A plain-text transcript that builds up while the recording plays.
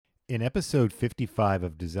In episode 55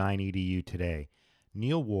 of Design EDU today,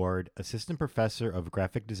 Neil Ward, Assistant Professor of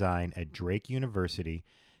Graphic Design at Drake University,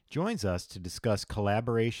 joins us to discuss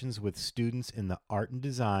collaborations with students in the Art and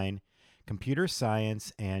Design, Computer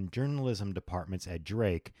Science, and Journalism departments at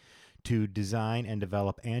Drake to design and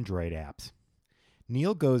develop Android apps.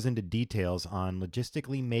 Neil goes into details on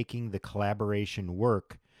logistically making the collaboration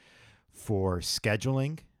work for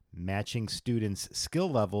scheduling, matching students'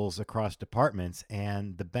 skill levels across departments,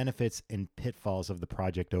 and the benefits and pitfalls of the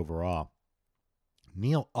project overall.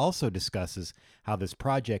 Neil also discusses how this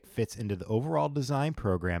project fits into the overall design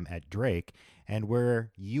program at Drake and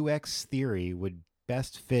where UX theory would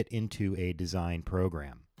best fit into a design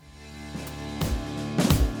program.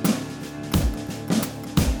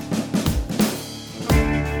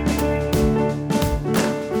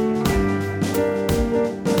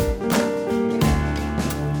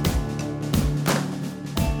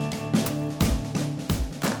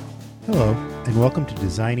 Hello, and welcome to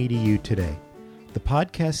Design EDU Today, the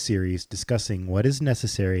podcast series discussing what is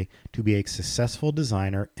necessary to be a successful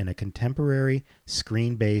designer in a contemporary,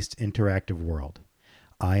 screen-based interactive world.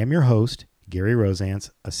 I am your host, Gary Rosance,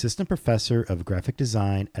 Assistant Professor of Graphic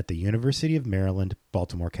Design at the University of Maryland,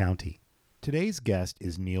 Baltimore County. Today's guest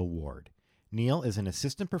is Neil Ward. Neil is an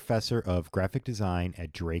Assistant Professor of Graphic Design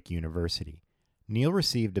at Drake University. Neil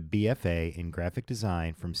received a BFA in Graphic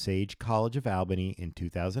Design from Sage College of Albany in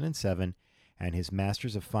 2007 and his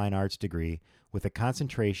Master's of Fine Arts degree with a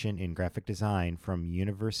concentration in Graphic Design from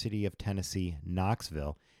University of Tennessee,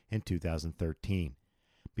 Knoxville in 2013.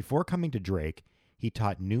 Before coming to Drake, he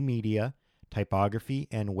taught new media, typography,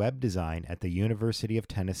 and web design at the University of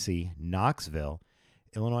Tennessee, Knoxville,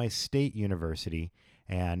 Illinois State University,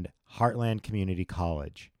 and Heartland Community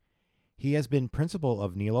College. He has been principal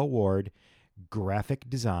of Neil Ward Graphic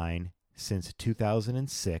Design since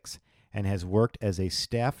 2006 and has worked as a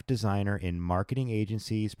staff designer in marketing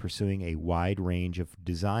agencies pursuing a wide range of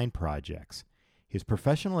design projects. His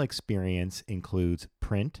professional experience includes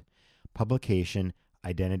print, publication,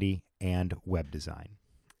 identity, and web design.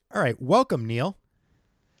 All right, welcome, Neil.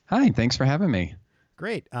 Hi, thanks for having me.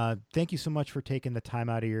 Great. Thank you so much for taking the time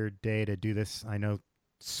out of your day to do this. I know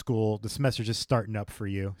the semester's just starting up for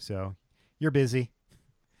you, so you're busy.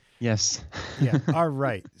 Yes. Yeah. All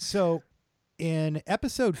right. So in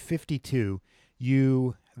episode 52,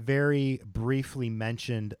 you very briefly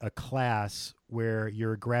mentioned a class where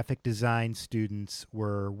your graphic design students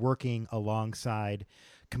were working alongside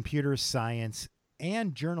computer science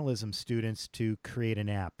and journalism students to create an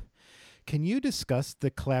app. Can you discuss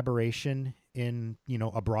the collaboration in,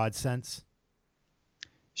 a broad sense?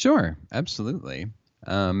 Sure, absolutely.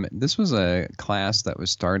 This was a class that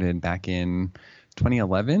was started back in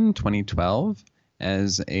 2011, 2012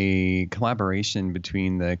 as a collaboration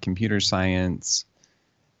between the computer science,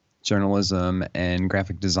 journalism, and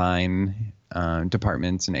graphic design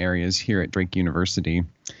departments and areas here at Drake University.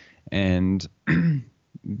 And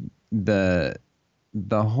the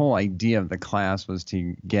whole idea of the class was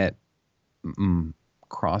to get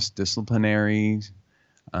cross-disciplinary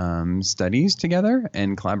studies together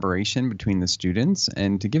and collaboration between the students,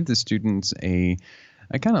 and to give the students a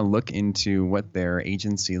kind of look into what their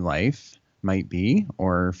agency life might be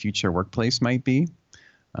or future workplace might be.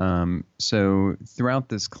 So throughout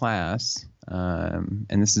this class, and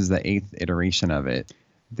this is the 8th iteration of it,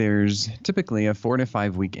 there's typically a 4 to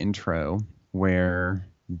 5 week intro where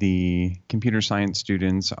the computer science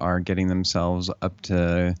students are getting themselves up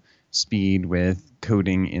to speed with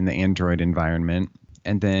coding in the Android environment.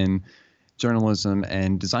 And then journalism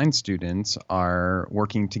and design students are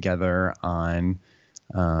working together on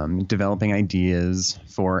developing ideas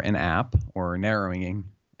for an app or narrowing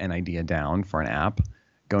an idea down for an app,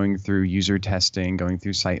 going through user testing, going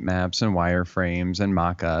through sitemaps and wireframes and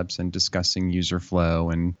mockups and discussing user flow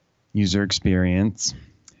and user experience.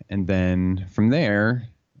 And then from there,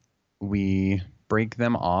 we break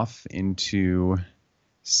them off into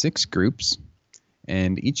 6 groups,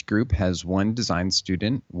 and each group has 1 design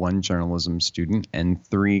student, 1 journalism student, and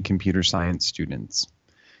 3 computer science students.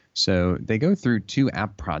 So they go through 2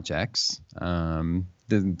 app projects.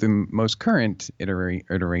 The most current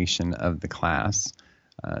iteration of the class,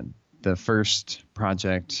 the first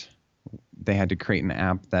project, they had to create an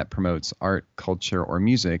app that promotes art, culture, or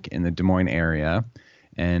music in the Des Moines area.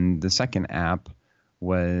 And the second app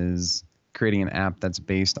was creating an app that's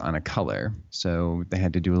based on a color. So they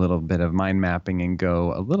had to do a little bit of mind mapping and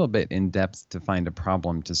go a little bit in depth to find a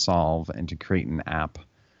problem to solve and to create an app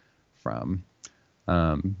from.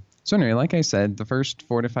 So anyway, like I said, the first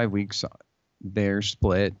 4 to 5 weeks, they're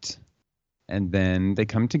split, and then they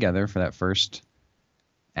come together for that first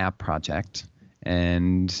app project.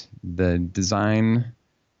 And the design,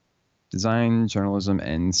 journalism,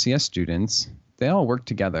 and CS students, they all work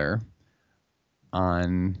together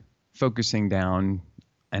on focusing down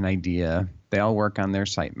an idea. They all work on their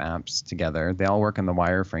sitemaps together. They all work on the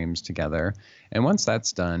wireframes together. And once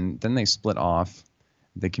that's done, then they split off.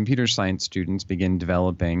 The computer science students begin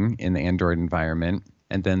developing in the Android environment,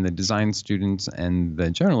 and then the design students and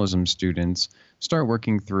the journalism students start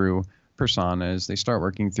working through personas. They start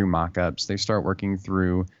working through mockups. They start working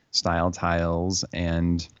through style tiles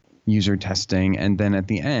and user testing. And then at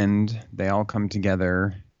the end, they all come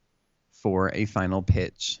together for a final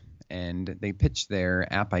pitch. And they pitch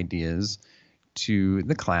their app ideas to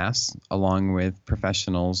the class along with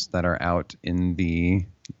professionals that are out in the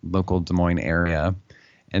local Des Moines area.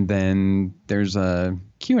 And then there's a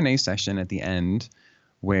Q&A session at the end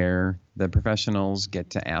where the professionals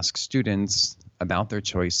get to ask students about their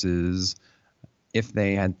choices, if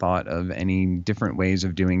they had thought of any different ways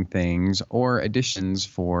of doing things or additions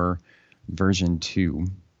for version 2.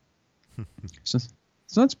 So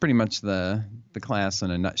that's pretty much the class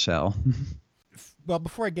in a nutshell. Well,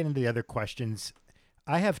 before I get into the other questions,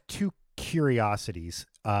 I have two curiosities.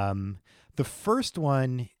 The first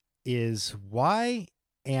one is, why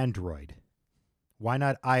Android? Why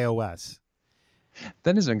not iOS?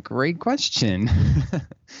 That is a great question.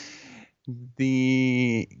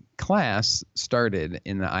 The class started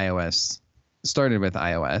with iOS,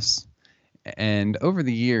 and over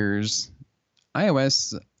the years,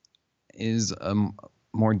 iOS is a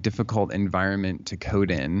more difficult environment to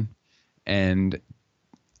code in. And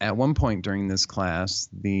at one point during this class,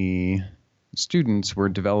 the students were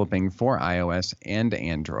developing for iOS and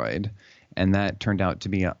Android, and that turned out to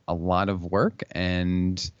be a lot of work,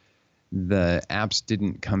 and the apps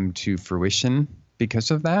didn't come to fruition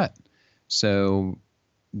because of that. So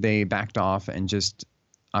they backed off and just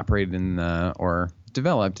operated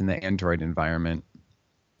developed in the Android environment.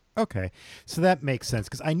 Okay, so that makes sense,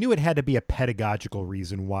 because I knew it had to be a pedagogical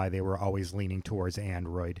reason why they were always leaning towards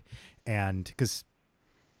Android, and because,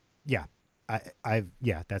 yeah,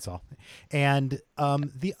 that's all. And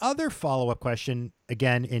the other follow-up question,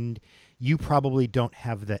 again, and you probably don't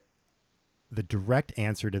have the direct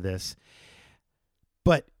answer to this,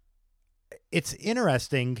 but it's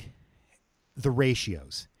interesting, the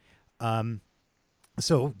ratios.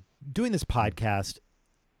 So doing this podcast,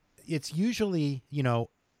 it's usually,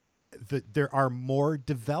 there are more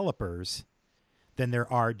developers than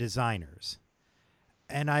there are designers.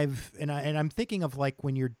 And I'm thinking of, like,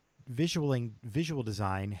 when you're visual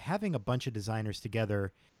design, having a bunch of designers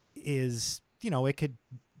together is,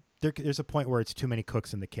 there's a point where it's too many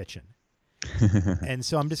cooks in the kitchen. And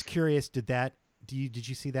so I'm just curious, did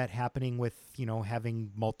you see that happening with,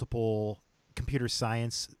 having multiple computer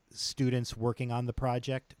science students working on the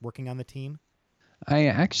project, working on the team? I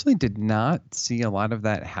actually did not see a lot of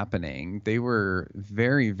that happening. They were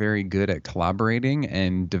very, very good at collaborating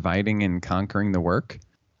and dividing and conquering the work.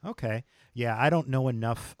 Okay. Yeah, I don't know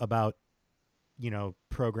enough about,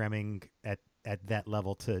 programming at that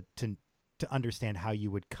level to understand how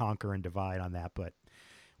you would conquer and divide on that, but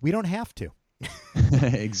we don't have to.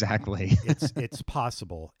 Exactly. It's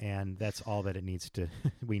possible, and that's all that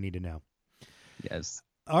we need to know. Yes.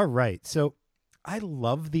 All right. So I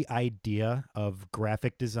love the idea of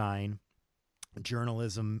graphic design,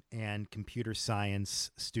 journalism, and computer science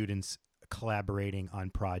students collaborating on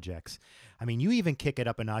projects. I mean, you even kick it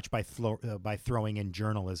up a notch by throwing in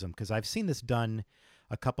journalism, because I've seen this done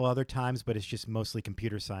a couple other times, but it's just mostly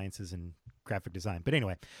computer sciences and graphic design. But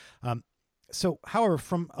anyway, so however,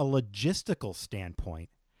 from a logistical standpoint,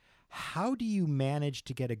 how do you manage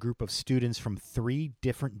to get a group of students from 3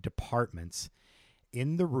 different departments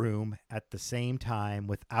in the room at the same time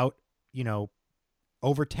without,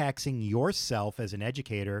 overtaxing yourself as an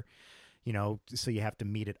educator, so you have to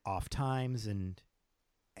meet at off times and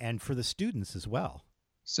for the students as well?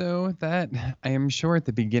 So that, I am sure at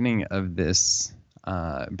the beginning of this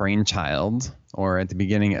brainchild, or at the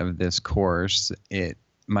beginning of this course, it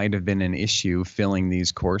might have been an issue filling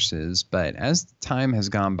these courses, but as time has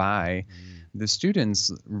gone by, the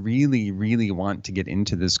students really, really want to get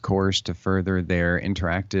into this course to further their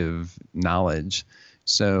interactive knowledge.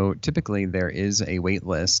 So typically there is a wait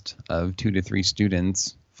list of 2 to 3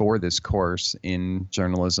 students for this course in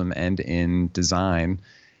journalism and in design.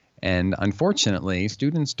 And unfortunately,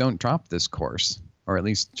 students don't drop this course, or at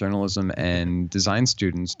least journalism and design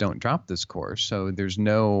students don't drop this course. So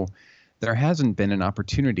there hasn't been an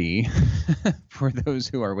opportunity for those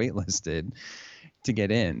who are waitlisted to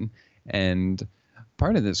get in. And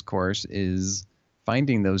part of this course is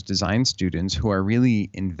finding those design students who are really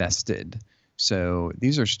invested. So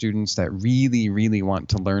these are students that really, really want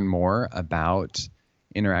to learn more about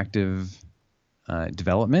interactive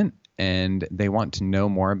development, and they want to know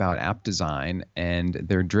more about app design, and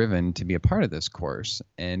they're driven to be a part of this course.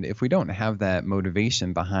 And if we don't have that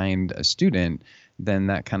motivation behind a student, then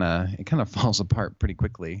it kind of falls apart pretty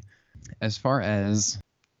quickly. As far as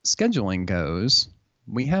scheduling goes,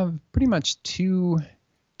 we have pretty much two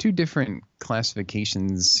different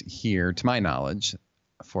classifications here, to my knowledge,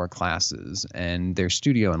 for classes, and they're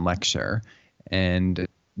studio and lecture. And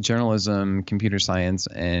journalism, computer science,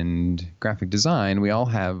 and graphic design, we all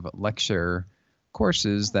have lecture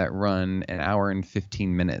courses that run an hour and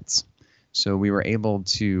 15 minutes. So we were able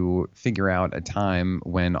to figure out a time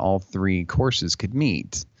when all three courses could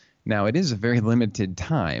meet. Now, it is a very limited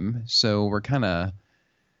time, so we're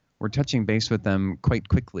touching base with them quite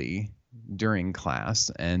quickly during class,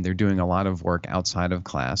 and they're doing a lot of work outside of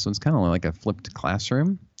class. So it's kind of like a flipped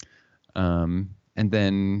classroom. And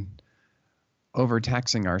then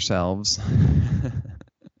overtaxing ourselves.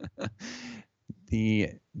 The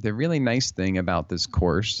really nice thing about this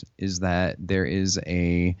course is that there is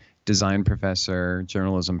a design professor,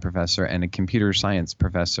 journalism professor, and a computer science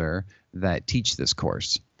professor that teach this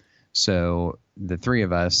course. So the three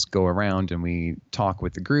of us go around and we talk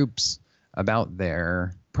with the groups about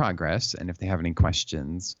their progress and if they have any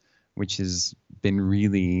questions, which has been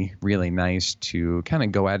really, really nice to kind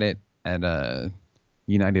of go at it at a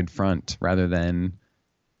united front rather than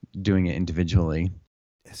doing it individually.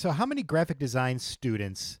 So how many graphic design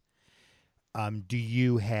students do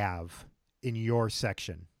you have in your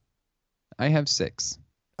section? I have 6.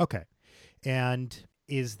 Okay. And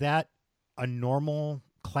is that a normal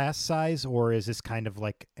class size, or is this kind of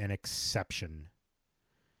like an exception?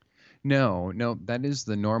 No, that is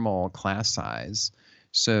the normal class size.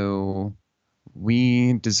 So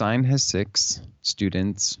design has 6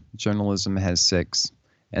 students, journalism has 6,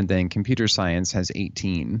 and then computer science has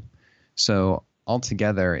 18. So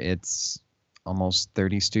altogether, it's almost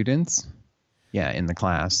 30 students. Yeah, in the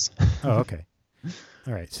class. Oh, okay.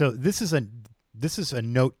 All right. So this is a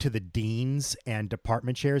note to the deans and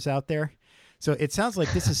department chairs out there. So it sounds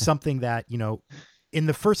like this is something that, in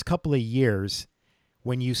the first couple of years,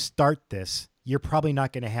 when you start this, you're probably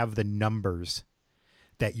not going to have the numbers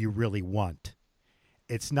that you really want.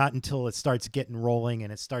 It's not until it starts getting rolling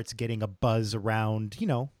and it starts getting a buzz around,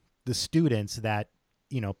 the students that,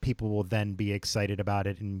 people will then be excited about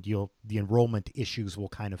it, and the enrollment issues will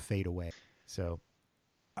kind of fade away. So,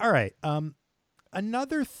 all right.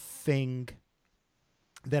 Another thing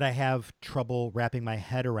that I have trouble wrapping my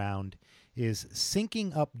head around is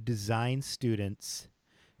syncing up design students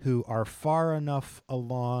who are far enough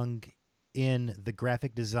along in the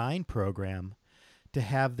graphic design program to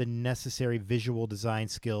have the necessary visual design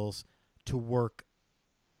skills to work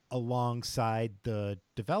alongside the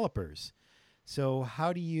developers. So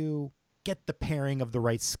how do you get the pairing of the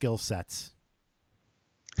right skill sets?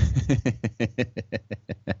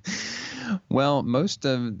 Well, most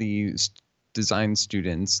of the design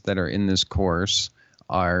students that are in this course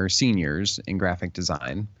are seniors in graphic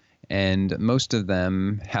design, and most of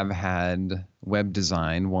them have had web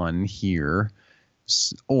design 1 here,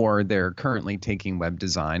 or they're currently taking web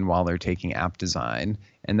design while they're taking app design,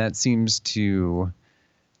 and that seems to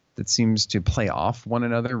play off one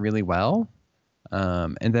another really well.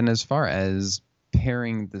 And then as far as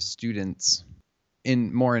pairing the students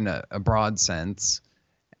in a broad sense,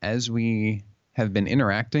 as we have been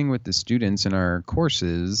interacting with the students in our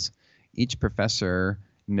courses, each professor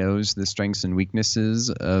knows the strengths and weaknesses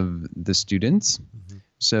of the students. Mm-hmm.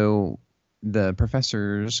 So the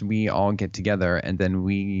professors, we all get together and then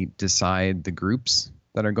we decide the groups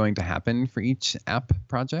that are going to happen for each app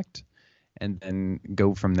project and then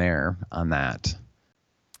go from there on that.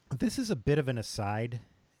 This is a bit of an aside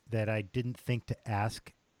that I didn't think to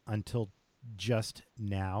ask until just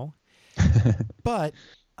now. But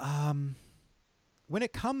when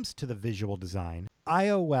it comes to the visual design,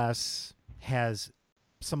 iOS has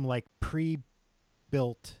some like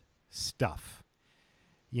pre-built stuff.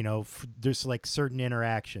 There's like certain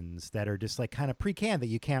interactions that are just like kind of pre-canned that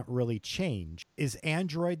you can't really change. Is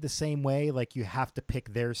Android the same way? Like you have to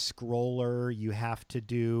pick their scroller, you have to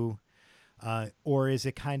do, or is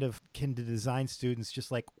it kind of, can the design students just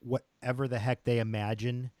like whatever the heck they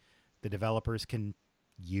imagine the developers can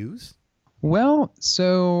use? Well,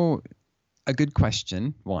 so a good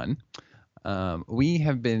question, one. We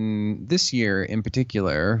have been, this year in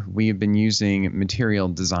particular, we have been using material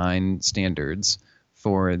design standards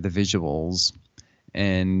for the visuals,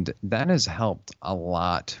 and that has helped a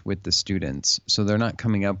lot with the students. So they're not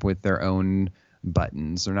coming up with their own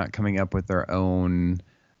buttons. They're not coming up with their own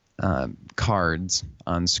cards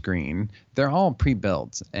on screen. They're all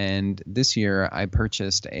pre-built. And this year I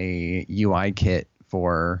purchased a UI kit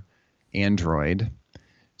for Android.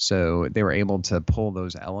 So they were able to pull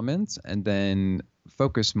those elements and then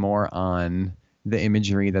focus more on the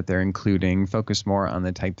imagery that they're including, focus more on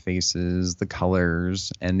the typefaces, the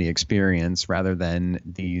colors, and the experience rather than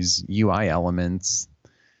these UI elements.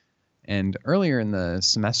 And earlier in the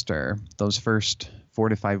semester, those first 4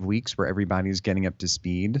 to 5 weeks where everybody's getting up to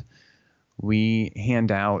speed, we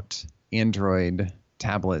hand out Android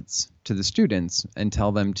tablets to the students and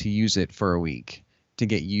tell them to use it for a week to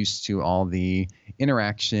get used to all the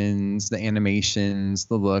interactions, the animations,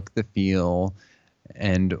 the look, the feel,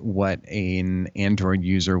 and what an Android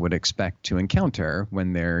user would expect to encounter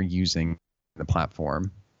when they're using the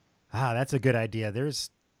platform. That's a good idea. There's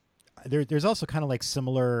also kind of like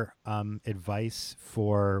similar advice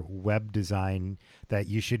for web design that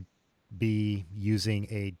you should be using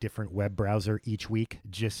a different web browser each week,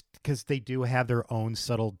 just because they do have their own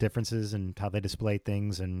subtle differences in how they display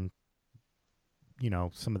things and,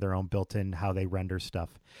 some of their own built-in how they render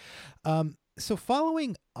stuff. So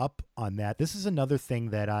following up on that, this is another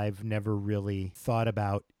thing that I've never really thought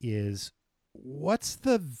about is what's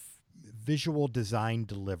the visual design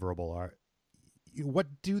deliverable?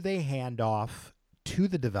 What do they hand off to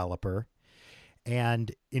the developer,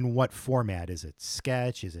 and in what format? Is it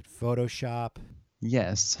Sketch? Is it Photoshop?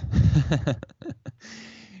 Yes.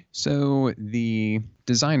 So the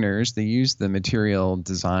designers, they use the Material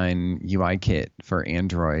Design UI kit for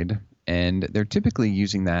Android, and they're typically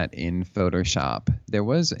using that in Photoshop. There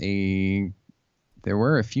were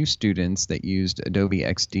a few students that used Adobe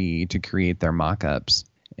XD to create their mockups,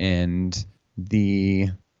 and the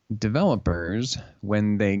developers,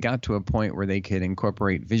 when they got to a point where they could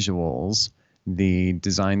incorporate visuals, the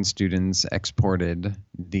design students exported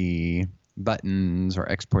the buttons or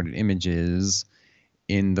exported images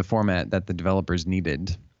in the format that the developers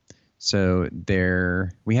needed. So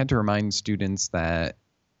we had to remind students that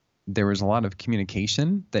there was a lot of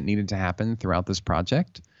communication that needed to happen throughout this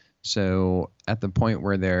project. So at the point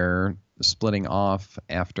where they're splitting off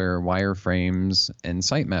after wireframes and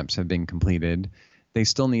sitemaps have been completed, they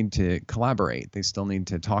still need to collaborate. They still need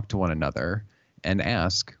to talk to one another and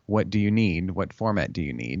ask, what do you need? What format do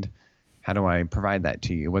you need? How do I provide that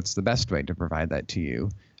to you? What's the best way to provide that to you?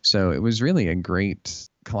 So it was really a great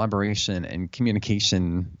collaboration and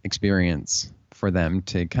communication experience for them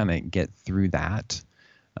to kind of get through that.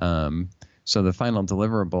 So the final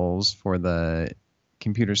deliverables for the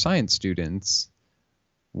computer science students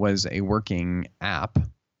was a working app.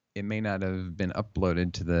 It may not have been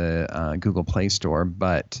uploaded to the Google Play Store,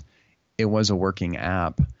 but it was a working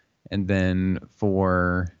app. And then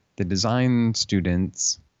for the design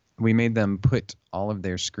students, we made them put all of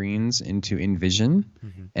their screens into InVision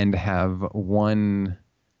and have one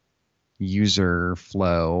user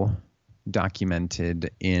flow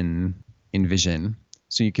documented in InVision.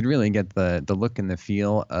 So you could really get the look and the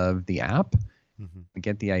feel of the app,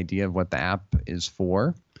 get the idea of what the app is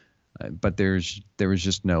for, but there was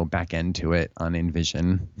just no back end to it on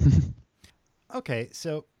InVision. Okay,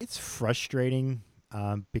 so it's frustrating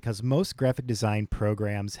because most graphic design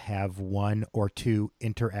programs have 1 or 2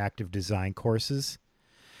 interactive design courses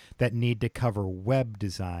that need to cover web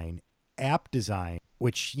design, app design,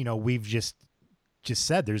 which, we've just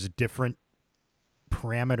said there's different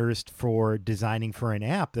parameters for designing for an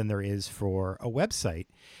app than there is for a website.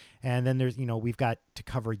 And then there's, we've got to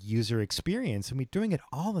cover user experience, and we're doing it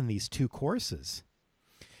all in these 2 courses.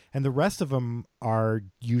 And the rest of them are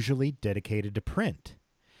usually dedicated to print.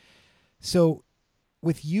 So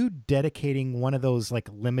with you dedicating one of those like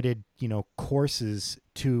limited, courses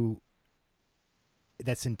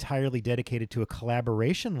that's entirely dedicated to a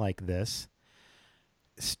collaboration like this,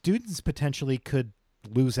 students potentially could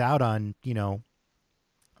lose out on,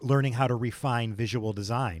 learning how to refine visual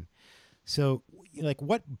design. So like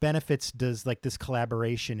what benefits does like this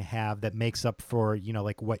collaboration have that makes up for,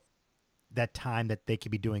 like what that time that they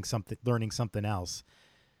could be doing something, learning something else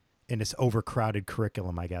in this overcrowded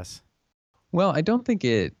curriculum, I guess? Well, I don't think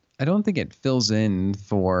it fills in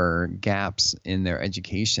for gaps in their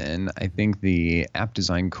education. I think the app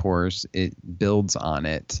design course, it builds on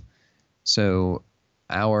it. So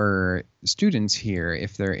our students here,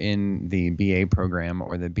 if they're in the BA program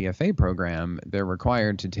or the BFA program, they're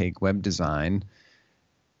required to take web design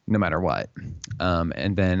no matter what.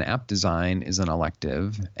 And then app design is an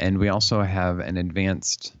elective. And we also have an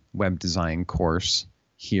advanced web design course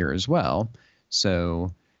here as well.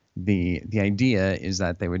 So the idea is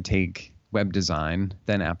that they would take web design,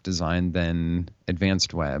 then app design, then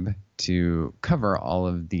advanced web to cover all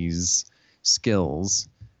of these skills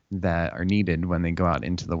that are needed when they go out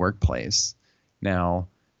into the workplace. Now,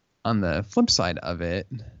 on the flip side of it,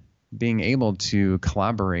 being able to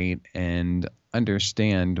collaborate and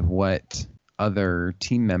understand what other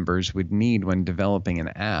team members would need when developing an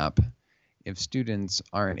app, if students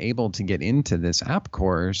aren't able to get into this app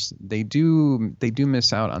course, they do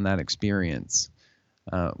miss out on that experience,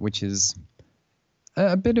 which is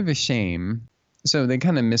a bit of a shame. So they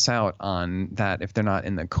kind of miss out on that if they're not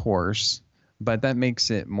in the course, but that makes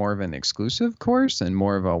it more of an exclusive course and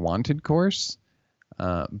more of a wanted course.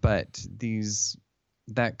 But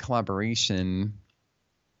that collaboration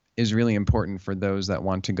is really important for those that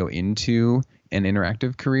want to go into an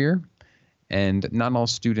interactive career, and not all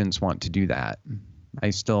students want to do that. I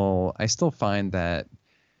still find that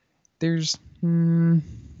there's I want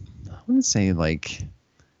to say like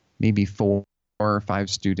maybe 4 or 5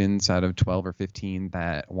 students out of 12 or 15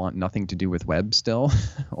 that want nothing to do with web still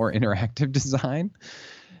or interactive design,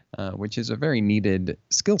 which is a very needed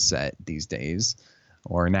skill set these days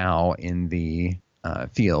or now in the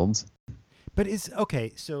field. But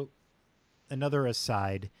so another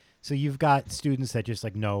aside, so you've got students that just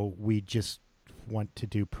like, no, we just want to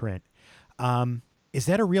do print. Is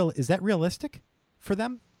that realistic for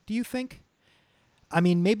them, do you think? I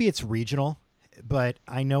mean, maybe it's regional, but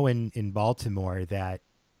I know in Baltimore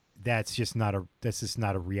that's just not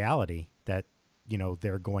a reality, that, you know,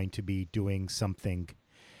 they're going to be doing something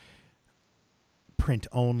print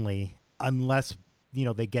only unless, you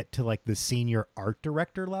know, they get to like the senior art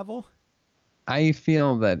director level. I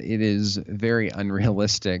feel that it is very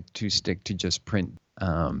unrealistic to stick to just print.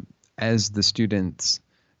 As the students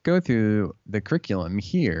go through the curriculum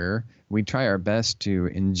here, we try our best to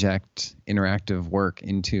inject interactive work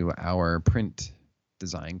into our print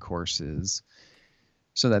design courses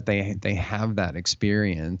so that they have that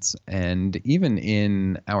experience. And even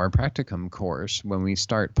in our practicum course, when we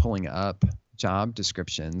start pulling up job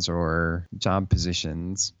descriptions or job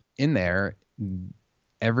positions in there,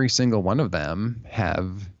 every single one of them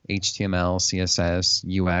have HTML, CSS,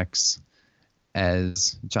 UX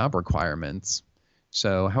as job requirements.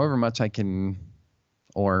 So however much I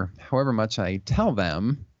tell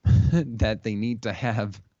them that they need to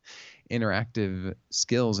have interactive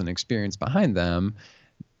skills and experience behind them,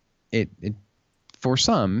 it for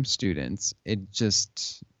some students,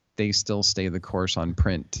 they still stay the course on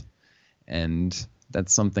print. And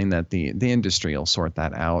that's something that the industry will sort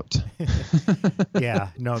that out.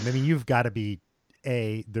 Yeah, no, I mean, you've got to be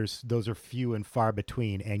those are few and far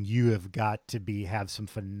between, and you have got to have some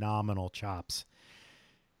phenomenal chops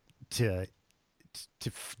to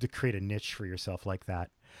create a niche for yourself like that.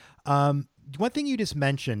 One thing you just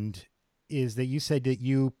mentioned is that you said that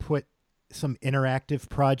you put some interactive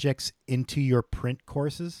projects into your print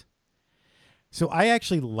courses. So I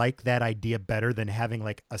actually like that idea better than having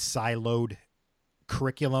like a siloed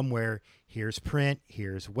curriculum where here's print,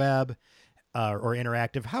 here's web, or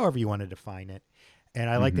interactive, however you want to define it. And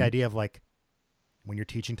I like the idea of like when you're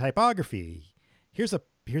teaching typography, here's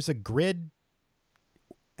a grid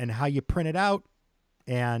and how you print it out,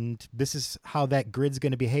 and this is how that grid's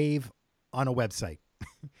going to behave on a website.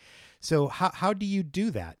 So how do you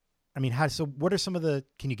do that? I mean, what are some of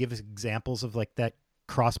can you give us examples of like that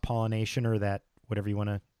cross-pollination or that whatever you want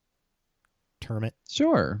to term it?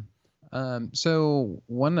 Sure. So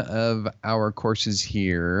one of our courses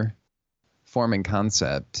here, Form and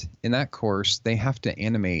Concept, in that course, they have to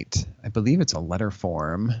animate, I believe it's a letter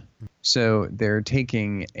form. So they're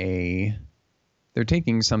taking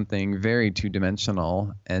something very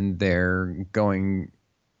two-dimensional and they're going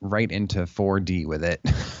right into 4D with it,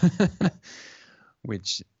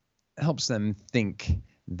 which helps them think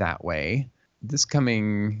that way. This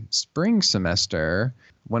coming spring semester,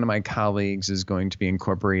 one of my colleagues is going to be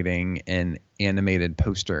incorporating an animated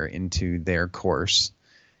poster into their course.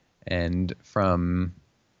 And from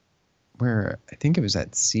where I think it was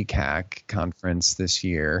at CCAC conference this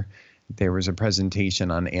year, there was a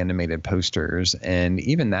presentation on animated posters, and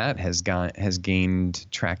even that has gained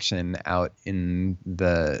traction out in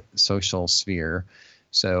the social sphere.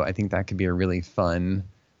 So I think that could be a really fun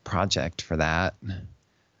project for that.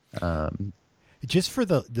 Just for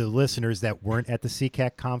the listeners that weren't at the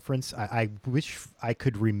CCAC conference, I wish I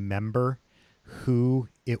could remember who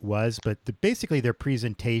it was, but basically their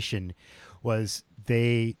presentation was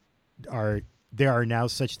there are now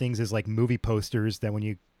such things as like movie posters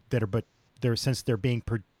since they're being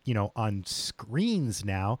on screens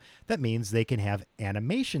now, that means they can have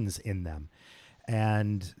animations in them,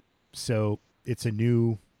 and so it's a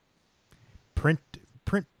new print.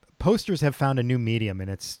 Posters have found a new medium, and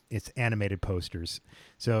it's animated posters.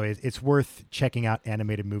 So it's worth checking out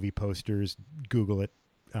animated movie posters. Google it.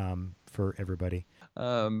 for everybody?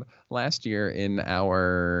 Last year in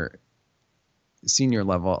our senior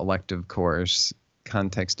level elective course,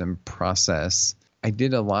 Context and Process, I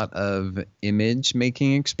did a lot of image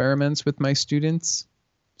making experiments with my students.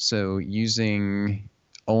 So using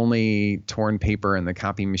only torn paper and the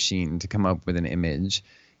copy machine to come up with an image,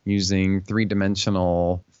 using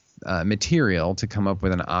three-dimensional material to come up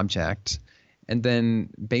with an object. And then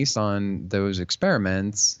based on those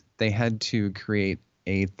experiments, they had to create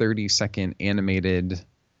a 30-second animated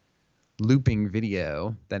looping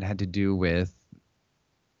video that had to do with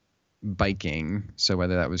biking, so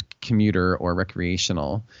whether that was commuter or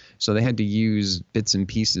recreational. So they had to use bits and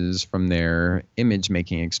pieces from their image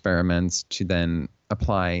making experiments to then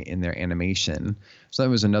apply in their animation. So that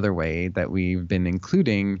was another way that we've been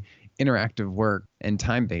including interactive work and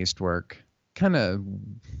time-based work kind of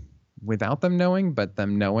without them knowing, but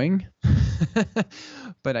them knowing.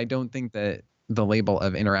 But I don't think that the label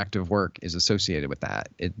of interactive work is associated with that.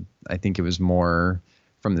 I think it was more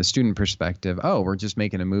from the student perspective, oh, we're just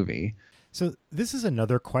making a movie. So this is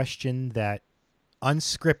another question that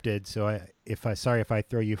unscripted. So sorry if I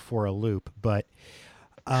throw you for a loop, but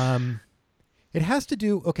it has to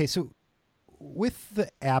do. Okay, so with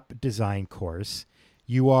the app design course,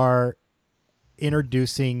 you are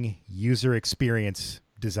introducing user experience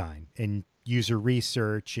design and user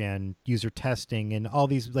research and user testing and all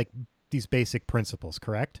these basic principles,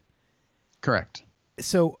 correct? Correct.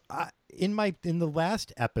 So in the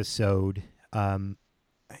last episode,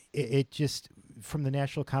 it just, from the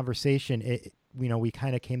national conversation, we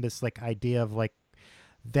kind of came to this idea of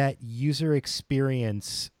that user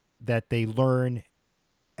experience that they learn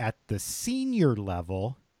at the senior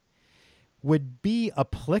level would be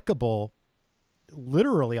applicable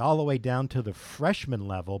literally all the way down to the freshman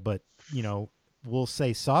level, but we'll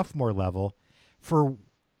say sophomore level for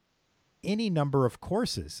any number of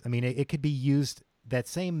courses. I mean, it could be used. That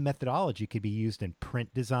same methodology could be used in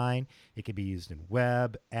print design. It could be used in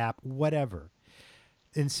web, app, whatever.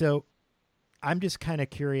 And so I'm just kind of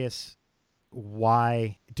curious,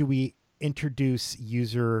 why do we introduce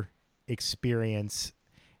user experience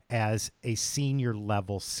as a senior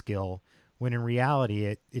level skill when in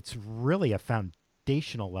reality it's really a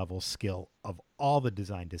foundational level skill of all the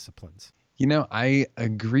design disciplines? I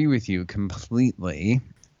agree with you completely.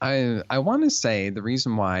 I want to say the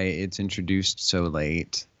reason why it's introduced so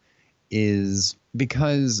late is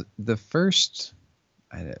because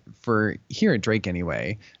for here at Drake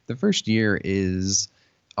anyway, the first year is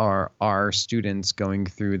our students going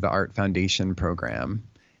through the Art Foundation program.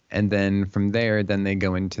 And then from there, then they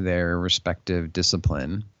go into their respective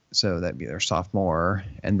discipline. So that'd be their sophomore.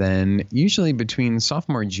 And then usually between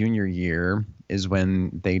sophomore and junior year is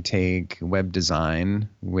when they take web design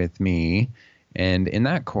with me. And in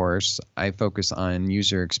that course, I focus on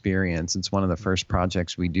user experience. It's one of the first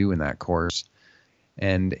projects we do in that course.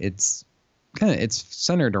 And it's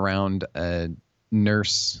centered around a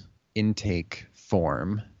nurse intake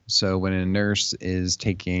form. So when a nurse is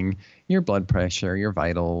taking your blood pressure, your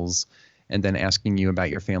vitals, and then asking you about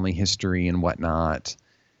your family history and whatnot,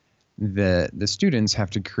 the students have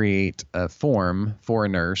to create a form for a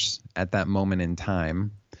nurse at that moment in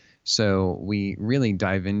time. So we really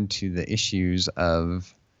dive into the issues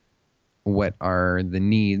of what are the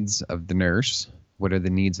needs of the nurse, what are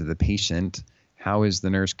the needs of the patient, how is the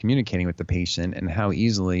nurse communicating with the patient, and how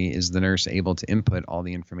easily is the nurse able to input all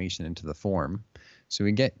the information into the form. So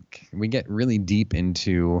we get really deep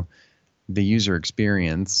into the user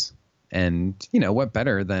experience, and what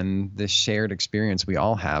better than this shared experience we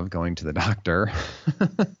all have going to the doctor.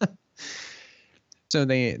 So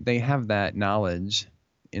they have that knowledge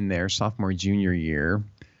in their sophomore junior year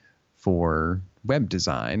for web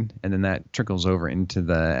design, and then that trickles over into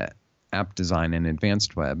the app design and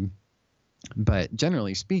advanced web. But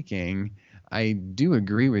generally speaking, I do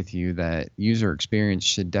agree with you that user experience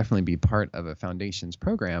should definitely be part of a foundations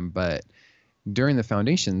program, but during the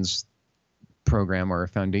foundations program or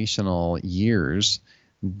foundational years,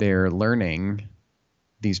 they're learning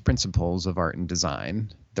these principles of art and design.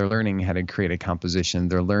 They're learning how to create a composition.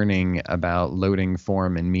 They're learning about loading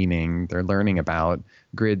form and meaning. They're learning about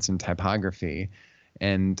grids and typography.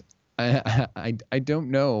 And I don't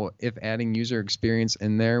know if adding user experience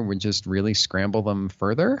in there would just really scramble them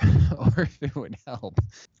further or if it would help.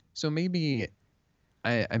 So maybe,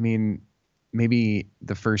 maybe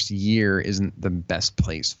the first year isn't the best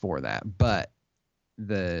place for that, but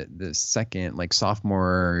the second,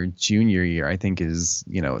 sophomore, junior year, I think is,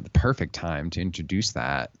 the perfect time to introduce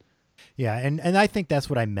that. Yeah. And I think that's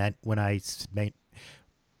what I meant when I made.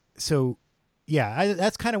 Yeah,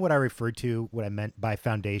 that's kind of what I referred to, what I meant by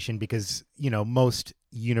foundation, because, most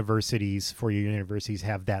universities, four-year universities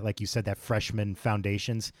have that, like you said, that freshman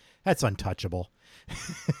foundations. That's untouchable.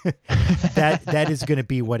 That is going to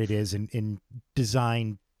be what it is. In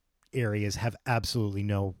design areas have absolutely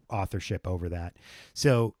no authorship over that.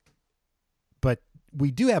 So, but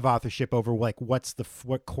we do have authorship over like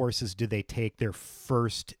what courses do they take their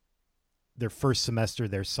first semester,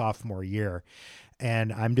 their sophomore year,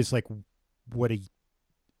 and I'm just like, what a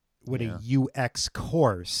UX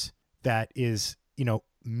course that is,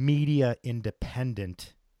 media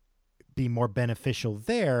independent be more beneficial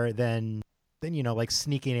there than like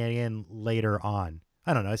sneaking it in later on.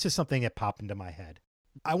 I don't know. It's just something that popped into my head.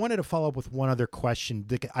 I wanted to follow up with one other question.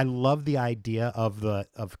 I love the idea of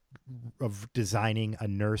designing a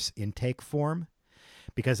nurse intake form,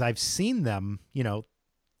 because I've seen them,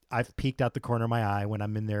 I've peeked out the corner of my eye when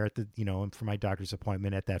I'm in there at the, for my doctor's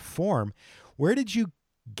appointment at that form. Where did you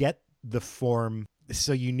get the form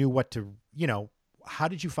so you knew what to, how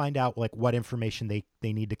did you find out like what information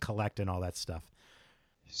they need to collect and all that stuff?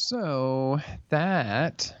 So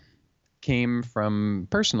that came from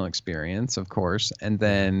personal experience, of course. And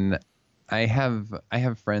then I have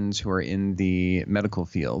friends who are in the medical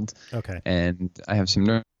field. Okay. And I have some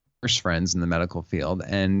nurse friends in the medical field,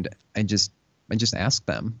 and I just ask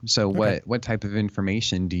them. So what type of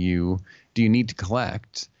information do you need to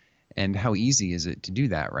collect, and how easy is it to do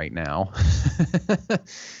that right now?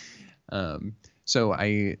 So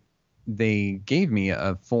they gave me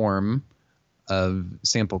a form of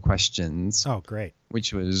sample questions. Oh, great.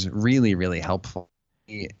 Which was really, really helpful.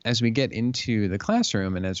 As we get into the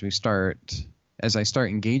classroom and as I start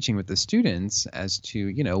engaging with the students as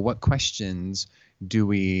to, what questions do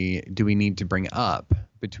we need to bring up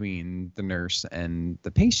between the nurse and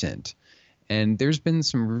the patient. And there's been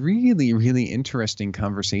some really, really interesting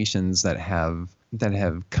conversations that have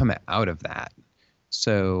come out of that.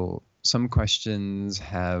 So some questions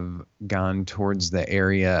have gone towards the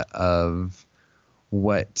area of,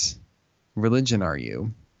 what religion are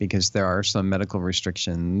you? Because there are some medical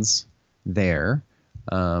restrictions there.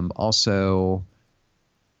 Also,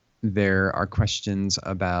 there are questions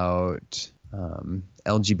about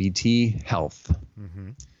LGBT health.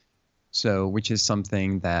 Mm-hmm. So, which is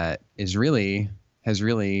something that has really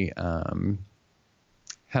had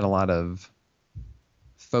a lot of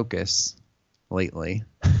focus lately,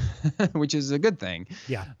 which is a good thing.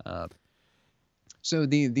 Yeah. So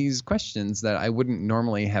these questions that I wouldn't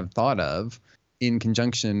normally have thought of, in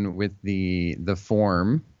conjunction with the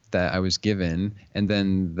form that I was given, and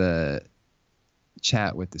then the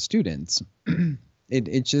chat with the students,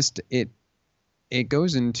 it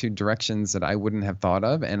goes into directions that I wouldn't have thought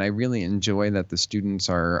of, and I really enjoy that the students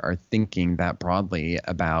are thinking that broadly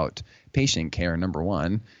about patient care, number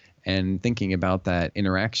one, and thinking about that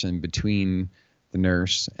interaction between the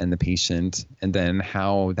nurse and the patient, and then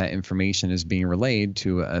how that information is being relayed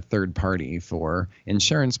to a third party for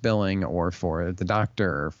insurance billing or for the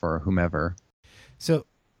doctor or for whomever. So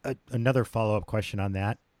another follow-up question on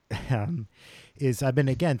that is I've been,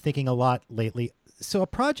 again, thinking a lot lately. So a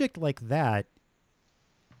project like that,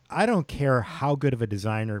 I don't care how good of a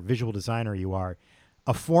visual designer you are,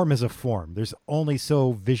 a form is a form. There's only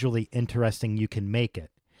so visually interesting you can make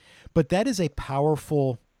it. But that is a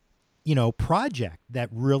powerful project that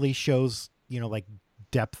really shows, like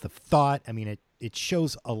depth of thought. I mean, it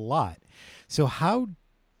shows a lot. So how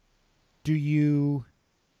do you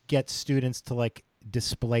get students to like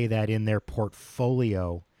display that in their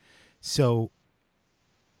portfolio so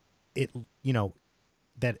it,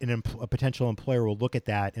 that a potential employer will look at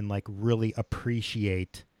that and like really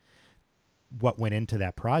appreciate what went into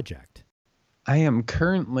that project? I am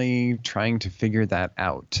currently trying to figure that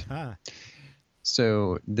out.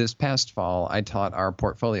 So this past fall, I taught our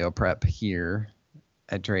portfolio prep here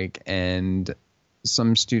at Drake, and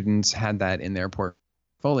some students had that in their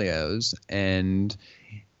portfolios, and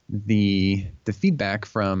the feedback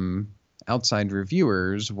from outside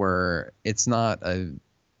reviewers were, it's a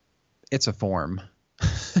form.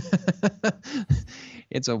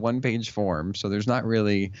 It's a one-page form, so there's not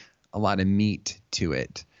really a lot of meat to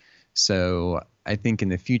it. So I think in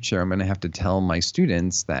the future, I'm going to have to tell my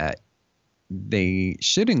students that they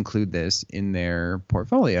should include this in their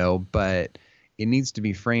portfolio, but it needs to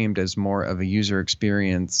be framed as more of a user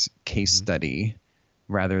experience case study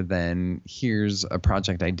rather than here's a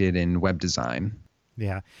project I did in web design.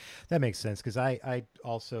 Yeah, that makes sense, because I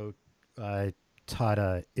also taught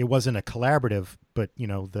it wasn't a collaborative, but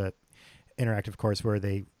the interactive course where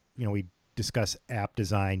they we discuss app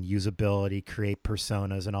design, usability, create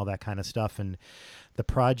personas, and all that kind of stuff. And the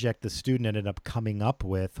project the student ended up coming up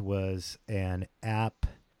with was an app.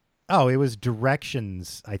 Oh, it was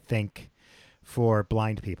directions, I think, for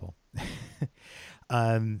blind people,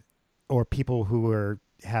 or people who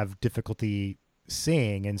have difficulty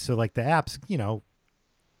seeing. And so like the apps,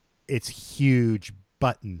 it's huge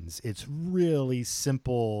buttons. It's really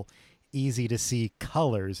simple, easy to see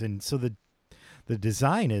colors. And so the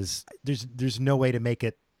design is there's no way to make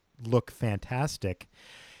it look fantastic.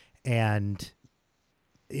 And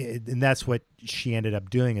that's what she ended up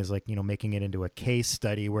doing, is like, making it into a case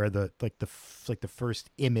study where the first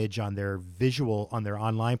image on their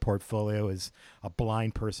online portfolio is a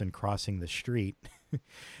blind person crossing the street.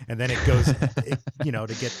 And then it goes, to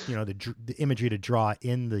get, the imagery to draw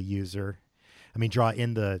in the user. Draw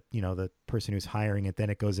in the person who's hiring it. Then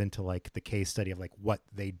it goes into like the case study of like what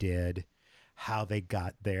they did, how they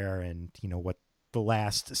got there, and, what the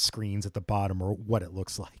last screens at the bottom or what it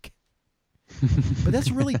looks like. But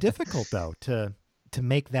that's really difficult though, to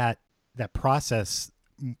make that process,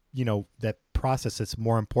 that process that's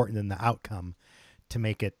more important than the outcome, to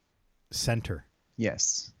make it center.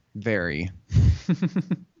 Yes, very.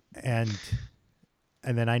 And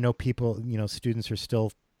then I know people, students are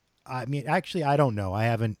still, actually, I don't know. I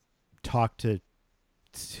haven't talked to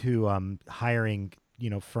hiring,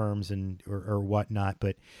 firms or whatnot,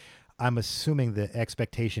 but I'm assuming the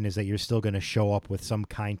expectation is that you're still going to show up with some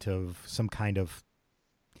kind of,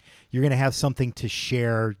 you're going to have something to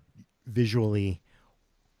share visually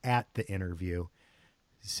at the interview.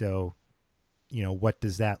 So, what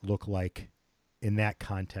does that look like in that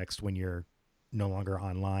context when you're no longer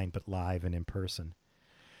online, but live and in person?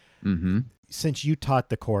 Mm-hmm. Since you taught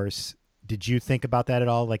the course, did you think about that at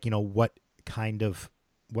all? Like, what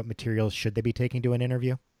materials should they be taking to an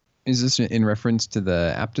interview? Is this in reference to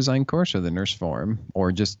the app design course or the nurse forum,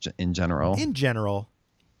 or just in general? In general,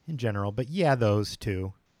 but yeah, those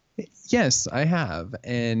two. Yes, I have.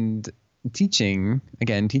 And teaching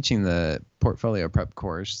the portfolio prep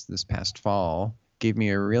course this past fall gave me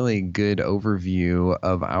a really good overview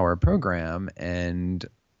of our program and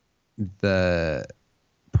the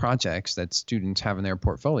projects that students have in their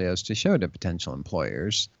portfolios to show to potential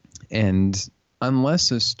employers. And unless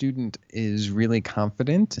a student is really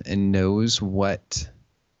confident and knows what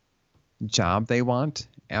job they want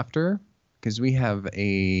after, because we have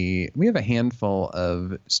a handful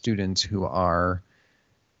of students who are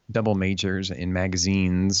double majors in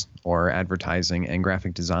magazines or advertising and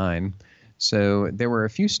graphic design. So there were a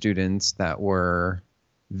few students that were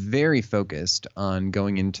very focused on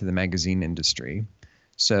going into the magazine industry.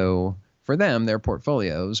 So for them, their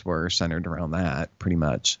portfolios were centered around that pretty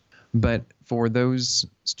much. But for those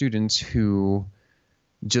students who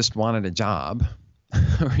just wanted a job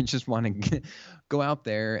or just want to go out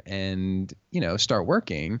there and, start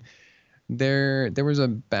working, there was a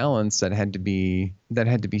balance that had to be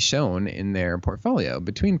shown in their portfolio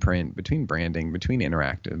between print, between branding, between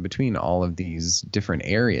interactive, between all of these different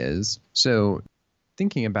areas. So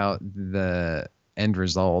thinking about the end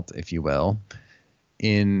result, if you will,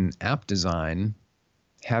 in app design,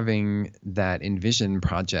 having that Envision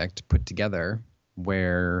project put together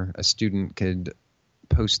where a student could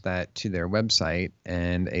post that to their website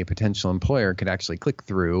and a potential employer could actually click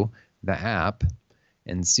through the app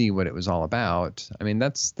and see what it was all about.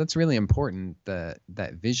 That's really important, that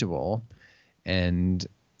visual. And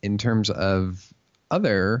in terms of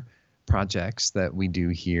other projects that we do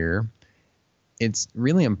here, it's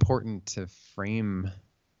really important to frame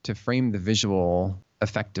the visual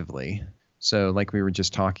effectively. So like we were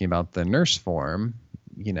just talking about the nurse form,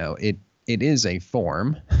 it is a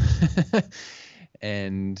form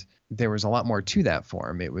and there was a lot more to that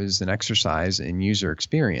form. It was an exercise in user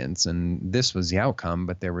experience, and this was the outcome,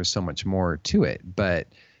 but there was so much more to it. But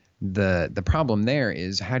the problem there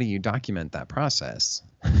is, how do you document that process?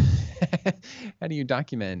 How do you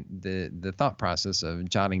document the thought process of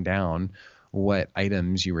jotting down what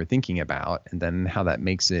items you were thinking about, and then how that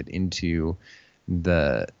makes it into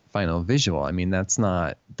the final visual? That's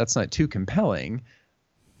not too compelling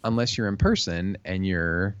unless you're in person and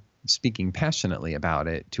you're speaking passionately about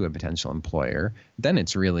it to a potential employer. Then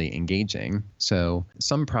it's really engaging. So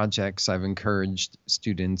some projects I've encouraged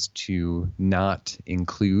students to not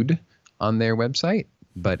include on their website,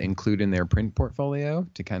 but include in their print portfolio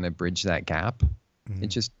to kind of bridge that gap. Mm-hmm.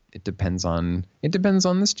 It depends on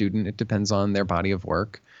the student. It depends on their body of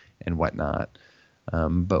work and whatnot.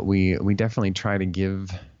 But we definitely try to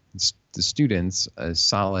give the students a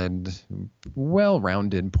solid,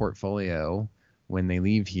 well-rounded portfolio when they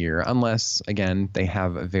leave here, unless, again, they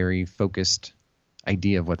have a very focused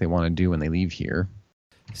idea of what they want to do when they leave here.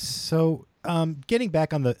 So getting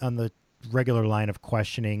back on the regular line of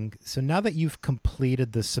questioning, so now that you've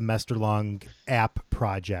completed the semester-long app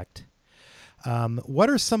project, What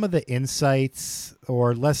are some of the insights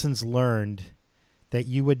or lessons learned that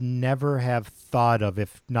you would never have thought of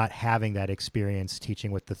if not having that experience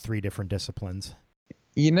teaching with the 3 different disciplines?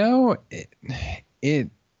 It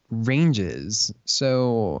ranges.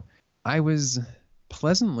 So I was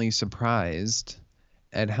pleasantly surprised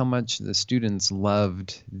at how much the students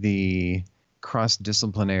loved the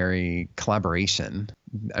cross-disciplinary collaboration.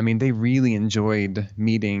 I mean, they really enjoyed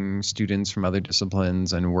meeting students from other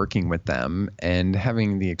disciplines and working with them and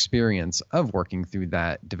having the experience of working through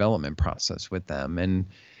that development process with them and,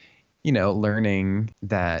 learning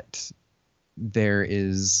that there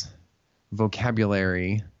is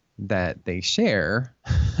vocabulary that they share,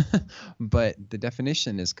 but the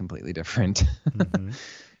definition is completely different. Mm-hmm.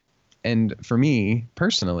 And for me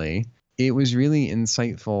personally, it was really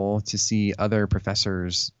insightful to see other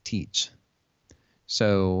professors teach.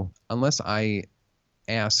 So unless I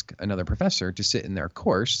ask another professor to sit in their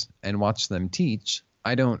course and watch them teach,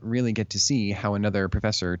 I don't really get to see how another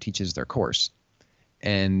professor teaches their course.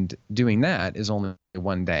 And doing that is only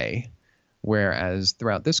one day. Whereas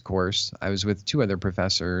throughout this course, I was with 2 other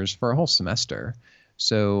professors for a whole semester.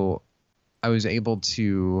 So I was able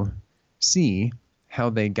to see how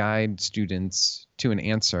they guide students to an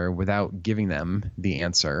answer without giving them the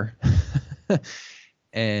answer.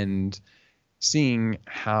 And seeing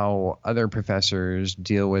how other professors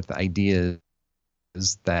deal with ideas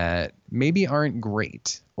that maybe aren't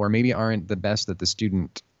great or maybe aren't the best that the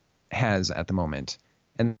student has at the moment.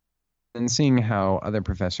 And seeing how other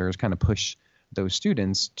professors kind of push those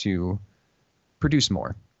students to produce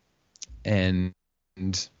more. And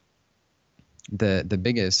the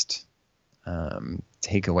biggest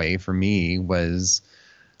takeaway for me was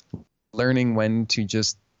learning when to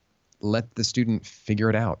just let the student figure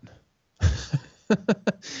it out.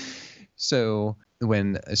 So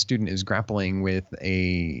when a student is grappling with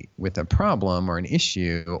a problem or an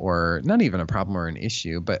issue, or not even a problem or an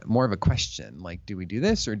issue, but more of a question, like, do we do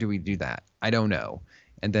this or do we do that? I don't know.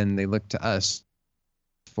 And then they look to us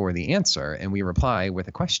for the answer, and we reply with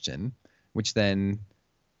a question, which then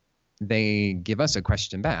they give us a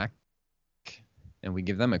question back, and we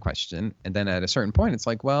give them a question. And then at a certain point, it's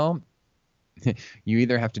like, well, you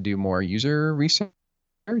either have to do more user research,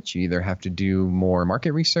 you either have to do more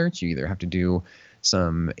market research, you either have to do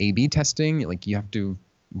some A/B testing. Like, you have to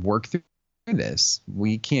work through this.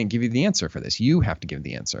 We can't give you the answer for this. You have to give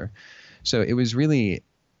the answer. So it was really,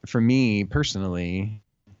 for me personally,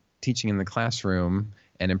 teaching in the classroom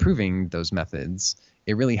and improving those methods,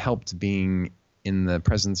 it really helped being in the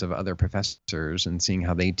presence of other professors and seeing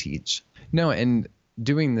how they teach. No, and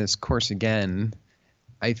doing this course again,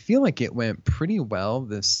 I feel like it went pretty well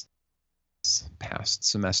this past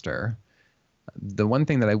semester. The one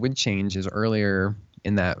thing that I would change is earlier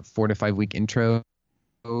in that 4 to 5 week intro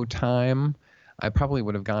time, I probably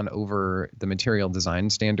would have gone over the material design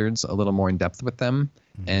standards a little more in depth with them,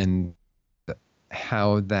 and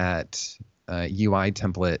how that UI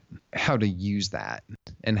template, how to use that,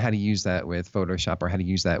 and how to use that with Photoshop or how to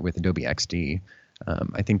use that with Adobe XD.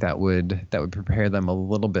 I think that would prepare them a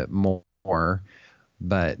little bit more,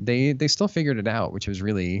 but they still figured it out, which was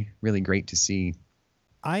really, really great to see.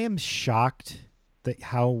 I am shocked that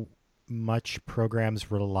how much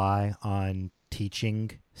programs rely on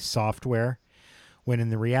teaching software, when in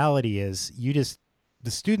the reality is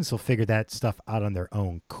the students will figure that stuff out on their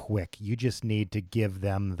own quick. You just need to give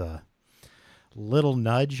them the little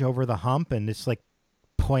nudge over the hump and just like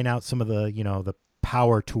point out some of the, the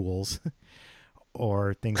power tools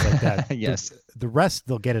or things like that. Yes. The rest,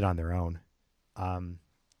 they'll get it on their own.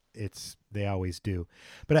 They always do.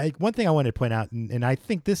 But one thing I wanted to point out, and I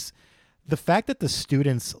think the fact that the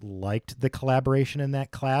students liked the collaboration in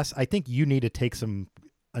that class, I think you need to take some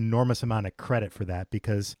enormous amount of credit for that,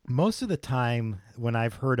 because most of the time when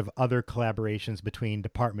I've heard of other collaborations between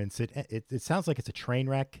departments, it sounds like it's a train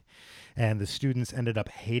wreck, and the students ended up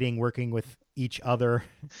hating working with each other.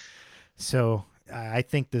 So I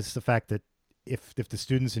think the fact that if the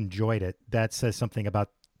students enjoyed it, that says something about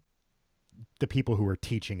the people who were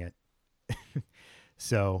teaching it.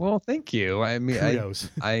 So, well, thank you. I mean, kudos.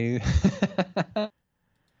 I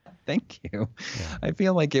thank you. Yeah. I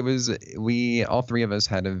feel like all 3 of us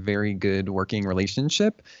had a very good working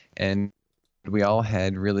relationship, and we all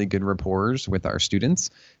had really good rapport with our students.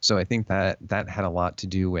 So I think that had a lot to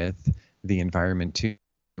do with the environment too.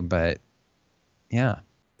 But yeah.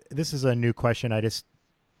 This is a new question I just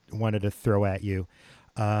wanted to throw at you.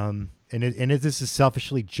 This is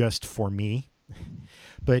selfishly just for me.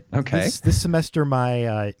 But okay. This semester,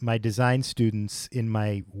 my design students in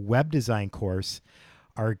my web design course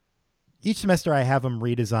are each semester I have them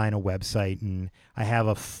redesign a website, and I have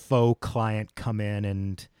a faux client come in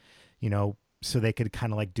and, so they could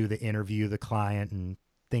kind of like do the interview, the client and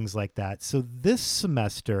things like that. So this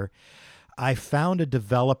semester I found a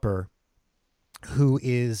developer who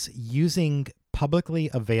is using publicly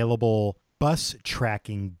available bus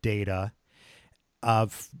tracking data to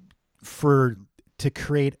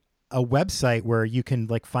create a website where you can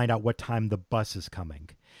like find out what time the bus is coming.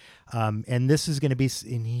 And this is going to be,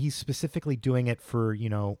 and he's specifically doing it for,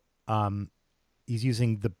 he's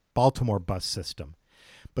using the Baltimore bus system,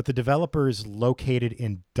 but the developer is located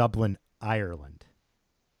in Dublin, Ireland.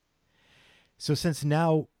 So since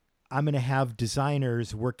now I'm going to have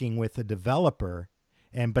designers working with a developer,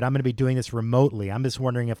 but I'm going to be doing this remotely, I'm just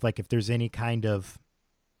wondering if there's any kind of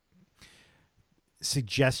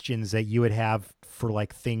suggestions that you would have for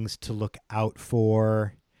like things to look out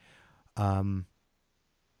for,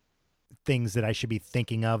 things that I should be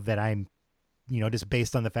thinking of that I'm, just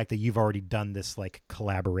based on the fact that you've already done this like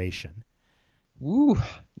collaboration. Ooh.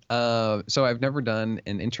 So I've never done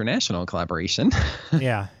an international collaboration.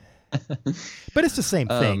 Yeah. But it's the same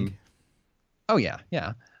thing. Oh yeah.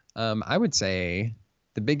 Yeah. I would say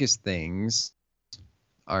the biggest things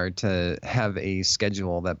are to have a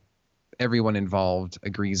schedule that everyone involved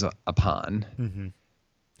agrees upon. Mm-hmm.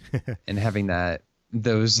 And having that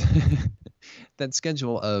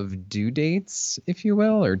schedule of due dates, if you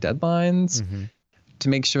will, or deadlines, mm-hmm. to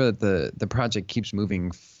make sure that the project keeps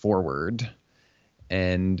moving forward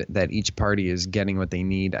and that each party is getting what they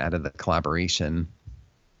need out of the collaboration.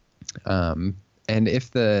 And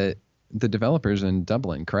if the developer's in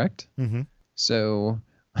Dublin, correct? Mm-hmm. So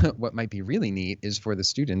what might be really neat is for the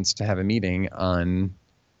students to have a meeting on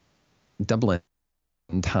Dublin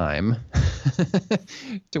time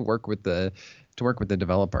to work with the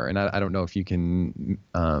developer. And I don't know if you can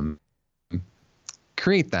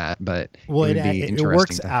create that, but it would be interesting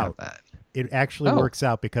works to out. have that. It actually works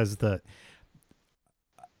out because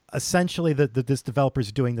essentially this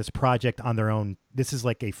developer's doing this project on their own. This is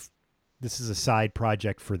a side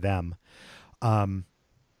project for them.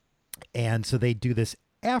 And so they do this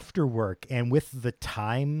after work, and with the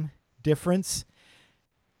time difference,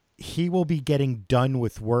 he will be getting done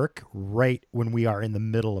with work right when we are in the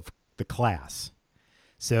middle of the class.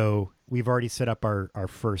 So we've already set up our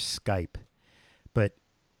first Skype, but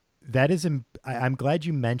that is, I'm glad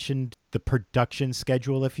you mentioned the production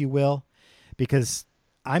schedule, if you will, because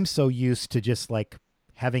I'm so used to just like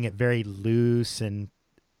having it very loose and,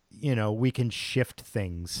 we can shift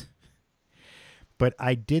things. But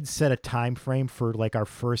I did set a time frame for like our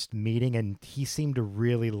first meeting, and he seemed to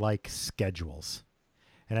really like schedules.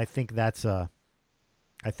 And I think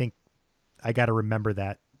I got to remember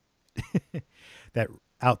that, that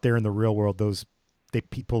out there in the real world,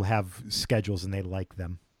 people have schedules and they like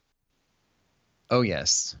them. Oh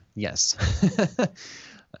yes. Yes.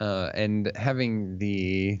 And having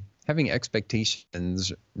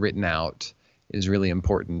expectations written out is really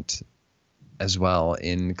important as well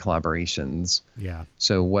in collaborations. Yeah.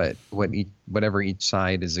 So whatever each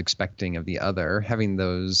side is expecting of the other, having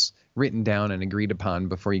those written down and agreed upon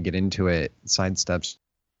before you get into it sidesteps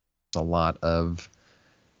a lot of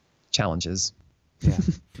challenges. Yeah.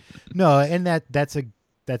 No, and that's a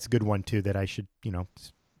good one too, that I should,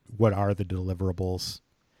 what are the deliverables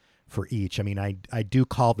for each? I mean, I do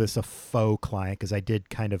call this a faux client because I did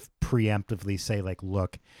kind of preemptively say like,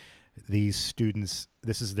 look, these students,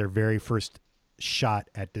 this is their very first shot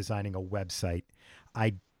at designing a website.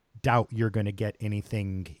 I doubt you're going to get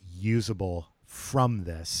anything usable from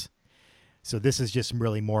this. So this is just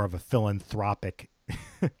really more of a philanthropic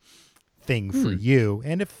thing for you.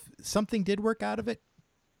 And if something did work out of it,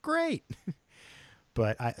 great.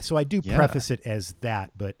 But I do preface it as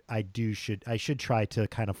that, but I should try to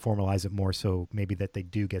kind of formalize it more so maybe that they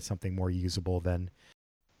do get something more usable than.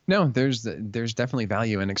 No, there's definitely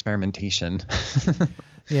value in experimentation.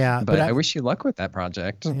 Yeah. but I wish you luck with that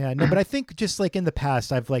project. Yeah, no, but I think just like in the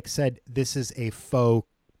past, I've like said, this is a faux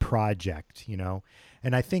project,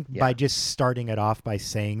 and I think by just starting it off by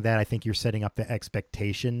saying that, I think you're setting up the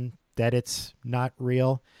expectation that it's not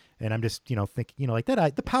real. And I'm just, thinking, like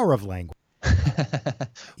that, the power of language.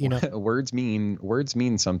 Words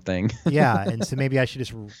mean something. Yeah. And so maybe I should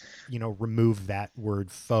just, remove that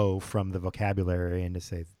word faux from the vocabulary and to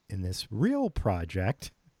say in this real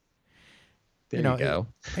project. There you go.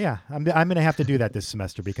 I'm going to have to do that this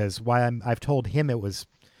semester because I've told him it was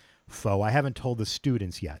faux. I haven't told the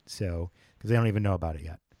students yet. So, because they don't even know about it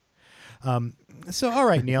yet. So, all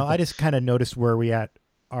right, Neil, I just kind of noticed where we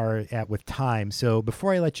are at with time. So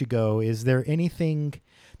before I let you go, is there anything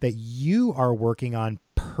that you are working on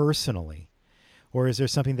personally or is there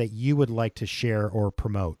something that you would like to share or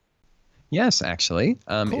promote? Yes, actually.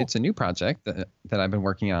 Cool. It's a new project that I've been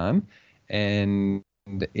working on, and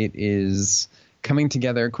it is coming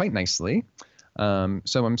together quite nicely.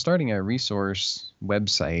 So I'm starting a resource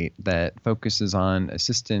website that focuses on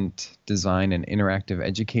assistant design and interactive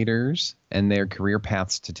educators and their career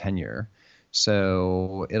paths to tenure.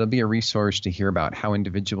 So it'll be a resource to hear about how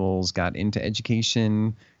individuals got into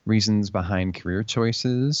education, reasons behind career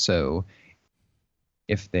choices. So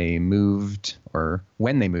if they moved or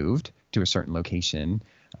when they moved to a certain location,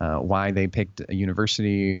 why they picked a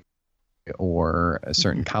university or a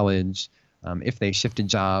certain college. If they shifted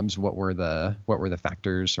jobs, what were the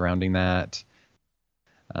factors surrounding that,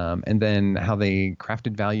 and then how they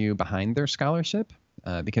crafted value behind their scholarship.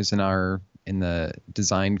 Because in the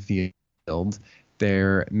design field,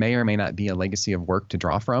 there may or may not be a legacy of work to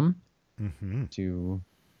draw from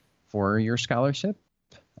for your scholarship,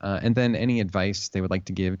 and then any advice they would like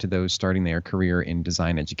to give to those starting their career in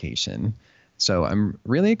design education. So I'm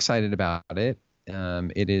really excited about it.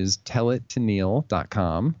 It is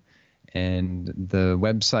tellittoneil.com. And the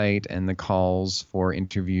website and the calls for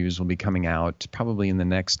interviews will be coming out probably in the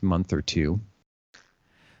next month or two.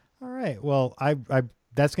 All right. Well, I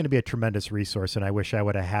that's going to be a tremendous resource, and I wish I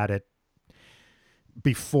would have had it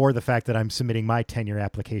before the fact that I'm submitting my tenure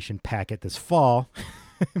application packet this fall.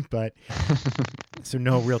 But so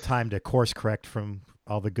no real time to course correct from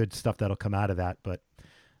all the good stuff that'll come out of that. But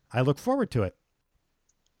I look forward to it.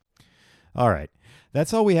 All right.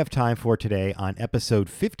 That's all we have time for today on episode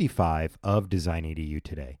 55 of Design EDU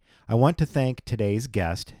Today. I want to thank today's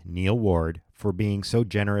guest, Neil Ward, for being so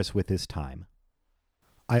generous with his time.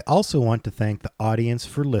 I also want to thank the audience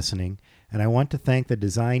for listening, and I want to thank the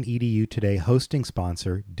Design EDU Today hosting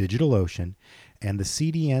sponsor, DigitalOcean, and the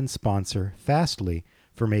CDN sponsor, Fastly,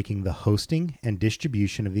 for making the hosting and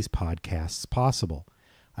distribution of these podcasts possible.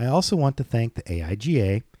 I also want to thank the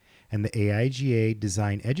AIGA and the AIGA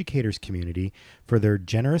Design Educators community for their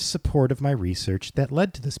generous support of my research that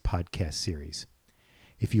led to this podcast series.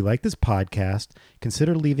 If you like this podcast,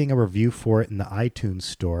 consider leaving a review for it in the iTunes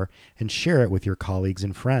store and share it with your colleagues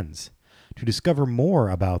and friends. To discover more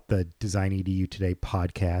about the Design EDU Today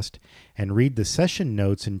podcast and read the session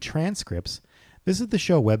notes and transcripts, visit the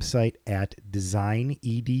show website at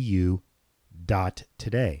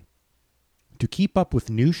designedu.today. To keep up with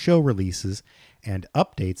new show releases and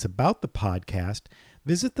updates about the podcast,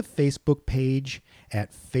 visit the Facebook page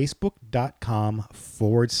at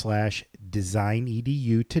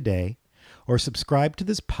facebook.com/designedu today, or subscribe to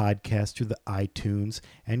this podcast through the iTunes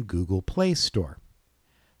and Google Play Store.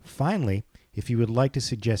 Finally, if you would like to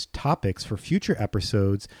suggest topics for future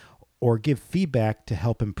episodes or give feedback to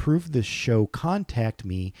help improve the show, contact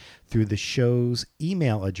me through the show's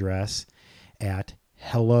email address at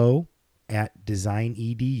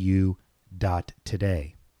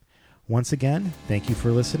hello@designedu.today. Once again, thank you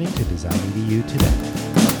for listening to Design EDU Today.